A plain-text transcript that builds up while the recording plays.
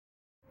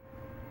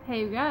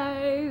Hey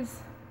guys,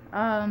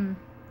 that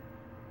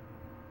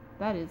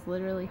is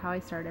literally how I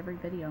start every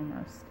video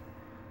almost.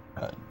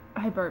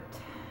 I burped.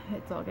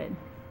 It's all good.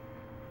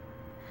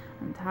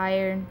 I'm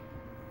tired.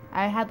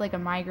 I had like a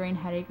migraine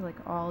headache like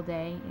all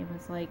day. It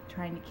was like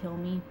trying to kill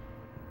me.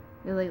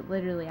 Like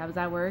literally, I was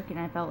at work and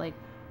I felt like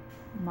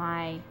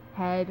my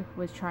head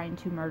was trying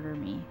to murder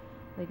me.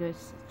 Like it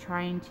was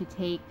trying to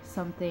take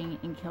something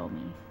and kill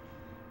me.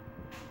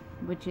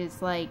 Which is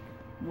like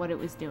what it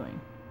was doing.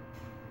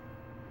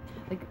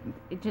 Like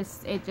it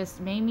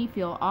just made me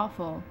feel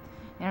awful.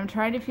 And I'm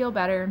trying to feel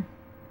better.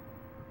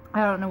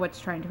 I don't know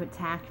what's trying to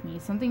attack me.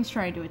 Something's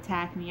trying to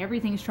attack me.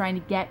 Everything's trying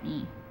to get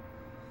me.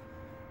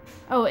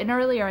 Oh, and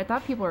earlier I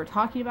thought people were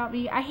talking about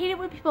me. I hate it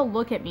when people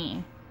look at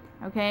me.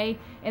 Okay?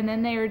 And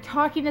then they're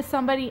talking to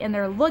somebody and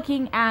they're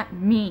looking at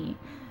me.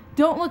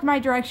 Don't look my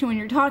direction when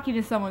you're talking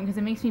to someone because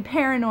it makes me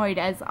paranoid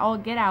as I'll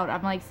get out.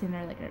 I'm like sitting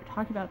there like they're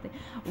talking about things.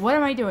 What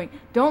am I doing?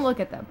 Don't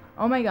look at them.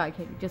 Oh my god,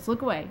 Katie, just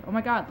look away. Oh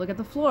my god, look at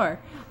the floor.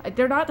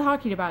 They're not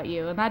talking about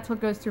you, and that's what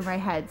goes through my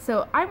head.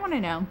 So I want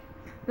to know,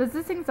 does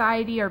this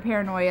anxiety or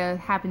paranoia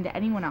happen to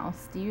anyone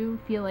else? Do you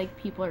feel like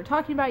people are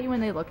talking about you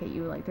when they look at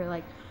you? Like they're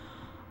like,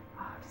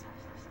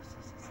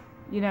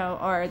 you know,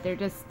 or they're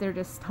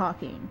just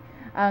talking.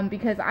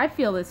 Because I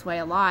feel this way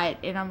a lot,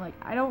 and I'm like,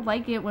 I don't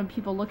like it when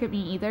people look at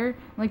me either.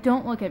 I'm like,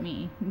 don't look at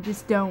me.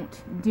 Just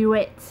don't do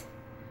it.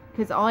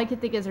 Because all I can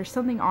think is there's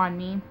something on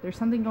me. There's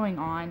something going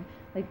on.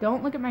 Like,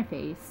 don't look at my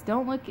face.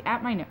 Don't look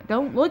at my nose.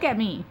 Don't look at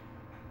me.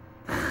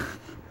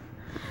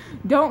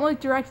 Don't look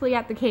directly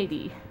at the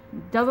Katie.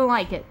 Doesn't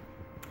like it.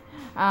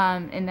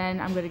 And then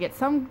I'm going to get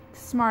some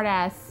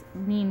smart-ass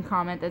mean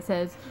comment that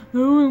says, I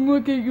wouldn't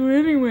look at you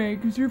anyway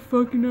because you're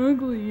fucking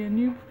ugly and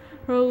you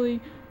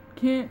probably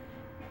can't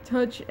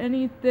touch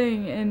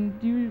anything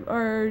and you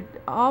are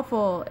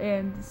awful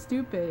and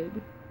stupid.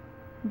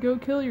 Go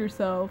kill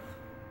yourself.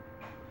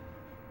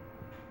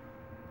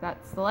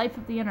 That's the life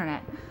of the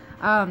internet.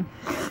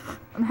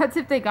 That's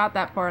if they got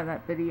that far in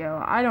that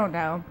video. I don't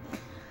know.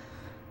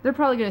 They're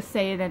probably gonna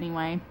say it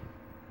anyway.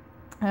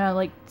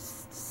 Like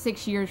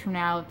 6 years from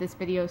now, if this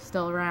video is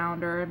still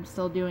around, or I'm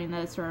still doing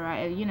this,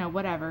 or you know,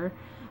 whatever.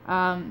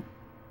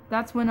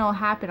 That's when it'll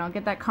happen. I'll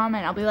get that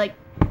comment. I'll be like,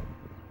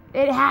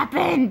 it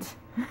happened.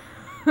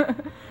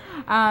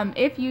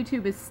 If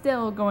YouTube is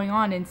still going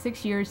on in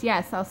 6 years,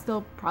 yes, I'll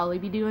still probably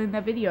be doing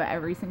that video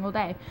every single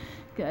day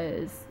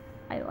because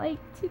I like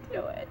to do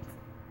it.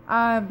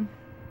 I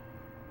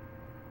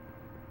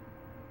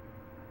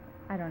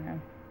don't know.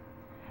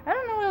 I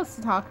don't know what else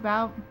to talk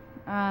about.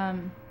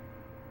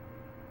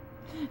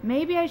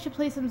 Maybe I should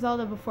play some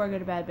Zelda before I go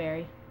to bed,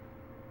 Barry.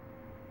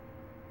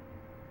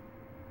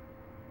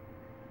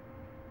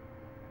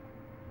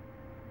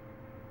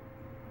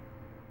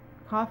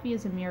 Coffee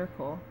is a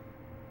miracle.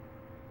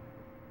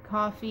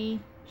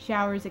 Coffee,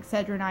 showers,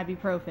 Excedrin,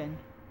 ibuprofen.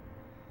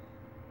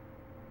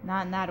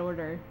 Not in that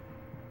order.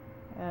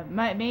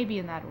 Maybe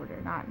in that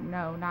order. Not in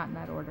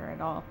that order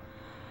at all.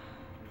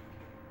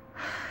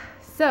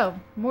 So,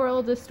 moral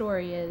of the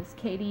story is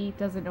Katie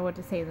doesn't know what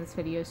to say in this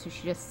video, so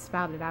she just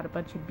spouted out a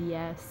bunch of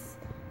BS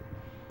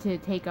to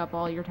take up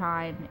all your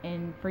time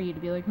and for you to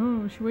be like,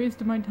 oh, she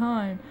wasted my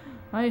time.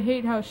 I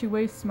hate how she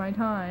wastes my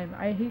time.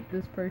 I hate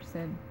this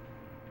person.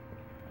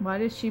 Why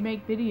does she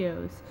make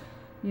videos?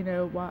 You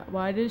know,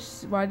 why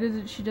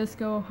doesn't she just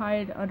go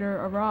hide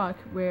under a rock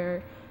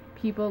where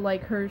people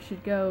like her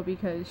should go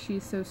because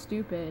she's so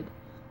stupid?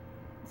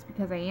 It's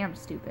because I am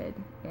stupid,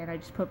 and I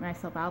just put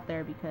myself out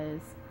there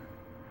because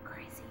I'm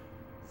crazy.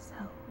 So,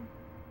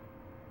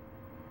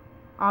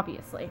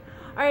 obviously.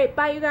 Alright,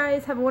 bye you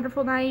guys. Have a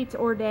wonderful night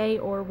or day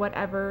or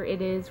whatever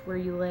it is where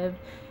you live.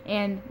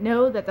 And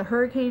know that the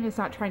hurricane is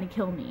not trying to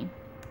kill me.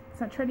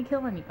 It's not trying to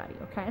kill anybody,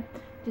 okay?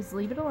 Just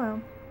leave it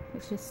alone.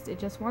 It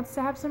just wants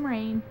to have some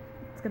rain.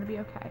 It's gonna be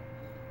okay.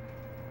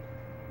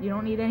 You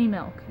don't need any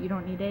milk. You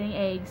don't need any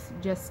eggs.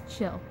 Just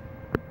chill.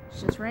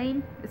 It's just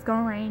rain. It's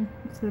gonna rain.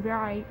 It's gonna be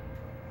alright.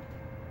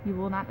 You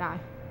will not die.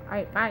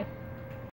 Alright, bye.